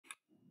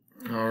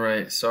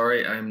Hi,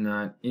 sorry I'm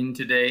not in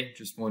today.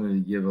 Just wanted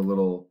to give a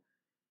little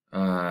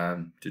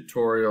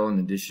tutorial in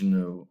addition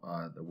to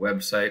the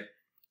website.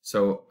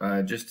 So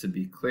just to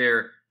be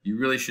clear, you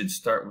really should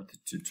start with the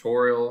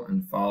tutorial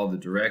and follow the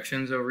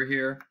directions over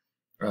here.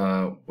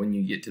 When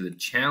you get to the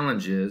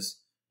challenges,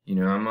 you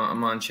know,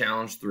 I'm on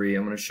challenge 3.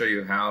 I'm going to show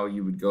you how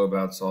you would go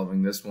about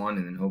solving this one,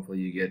 and then hopefully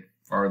you get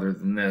farther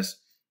than this.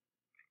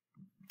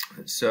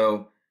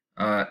 So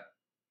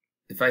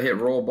if I hit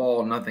roll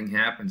ball, nothing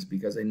happens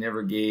because I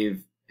never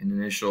gave an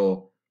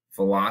initial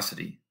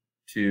velocity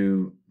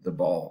to the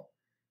ball.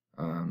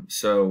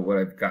 So what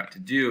I've got to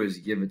do is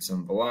give it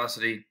some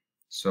velocity.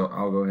 So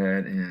I'll go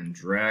ahead and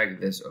drag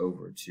this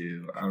over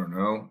to, I don't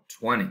know,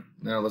 20.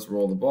 Now let's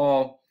roll the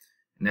ball.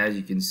 And as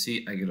you can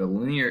see, I get a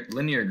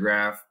linear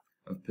graph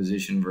of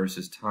position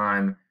versus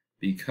time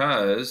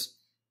because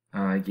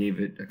I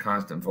gave it a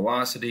constant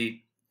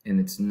velocity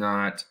and it's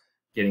not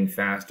getting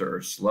faster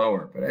or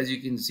slower. But as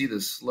you can see,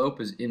 the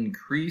slope is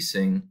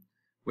increasing,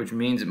 which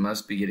means it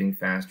must be getting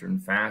faster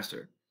and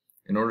faster.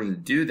 In order to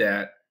do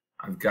that,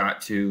 I've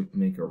got to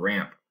make a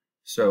ramp.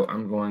 So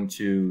I'm going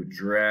to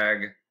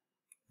drag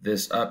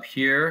this up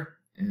here,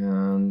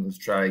 and let's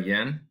try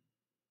again.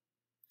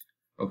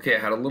 Okay, I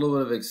had a little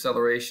bit of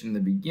acceleration in the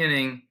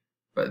beginning,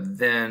 but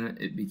then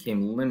it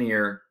became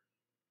linear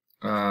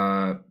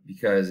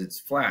because it's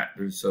flat,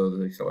 so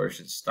the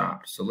acceleration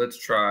stopped. So let's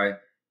try a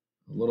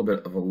little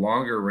bit of a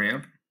longer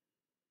ramp.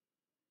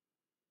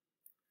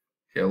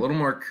 Okay, a little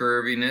more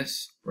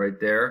curviness right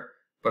there,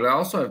 but I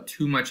also have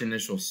too much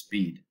initial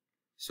speed.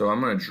 So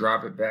I'm going to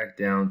drop it back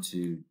down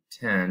to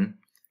 10,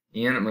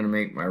 and I'm going to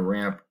make my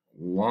ramp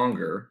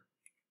longer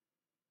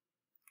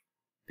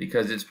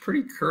because it's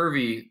pretty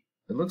curvy.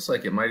 It looks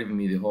like it might even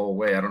be the whole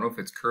way. I don't know if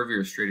it's curvy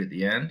or straight at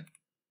the end.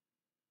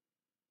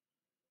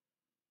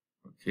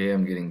 Okay,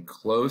 I'm getting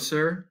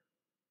closer.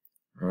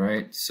 All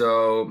right,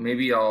 so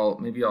maybe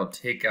I'll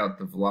take out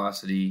the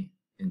velocity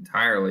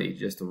entirely.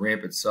 Just the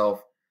ramp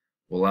itself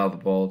will allow the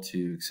ball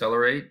to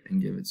accelerate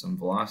and give it some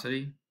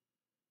velocity.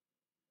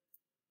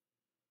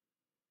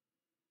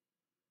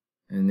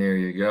 And there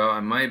you go. I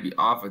might be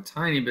off a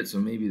tiny bit, so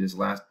maybe this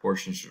last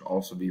portion should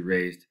also be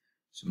raised.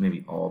 So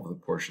maybe all of the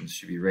portions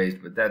should be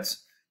raised, but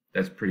that's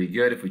pretty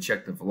good. If we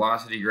check the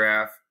velocity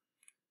graph,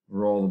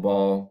 roll the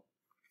ball,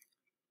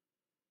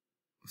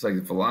 looks like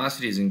the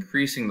velocity is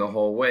increasing the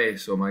whole way,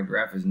 so my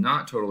graph is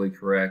not totally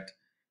correct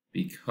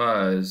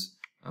because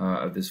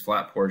of this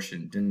flat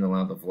portion didn't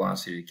allow the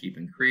velocity to keep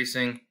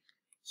increasing.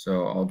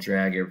 So I'll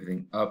drag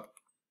everything up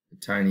a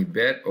tiny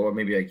bit, or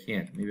maybe I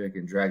can't. Maybe I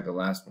can drag the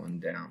last one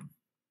down.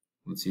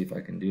 Let's see if I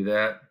can do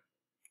that.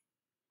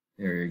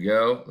 There you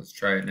go. Let's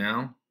try it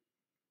now.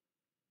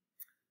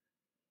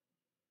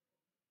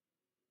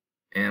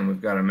 And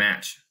we've got a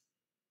match.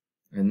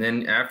 And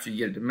then after you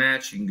get it to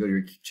match, you can go to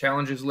your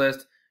challenges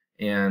list,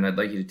 and I'd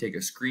like you to take a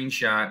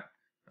screenshot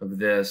of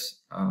this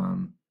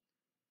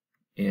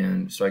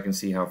and so I can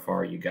see how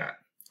far you got.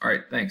 All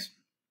right, thanks.